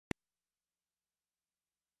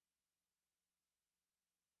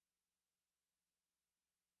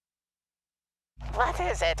What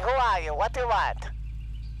is it? Who are you? What do you want?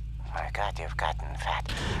 My God, you've gotten fat.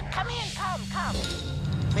 Come in, come.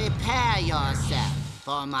 Prepare yourself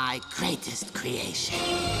for my greatest creation.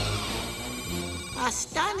 A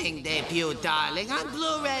stunning debut, darling, on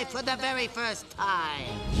Blu-ray for the very first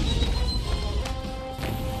time.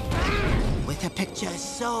 With a picture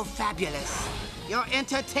so fabulous, your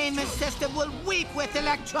entertainment system will weep with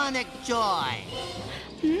electronic joy.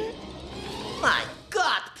 My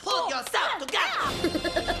God, pull yourself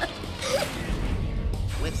together!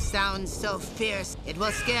 With sound so fierce, it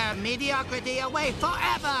will scare mediocrity away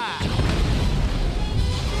forever!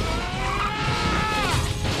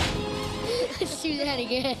 Let's do that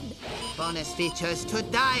again. Bonus features to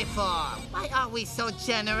die for. Why are we so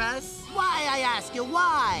generous? Why, I ask you,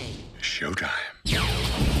 why? Showtime.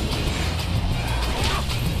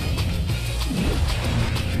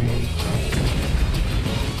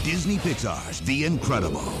 Disney Pixar's The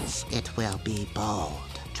Incredibles. It will be bold,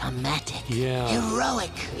 dramatic, Yeah.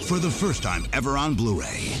 heroic. For the first time ever on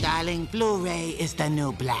Blu-ray. Darling, Blu-ray is the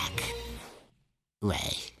new black.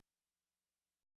 Ray.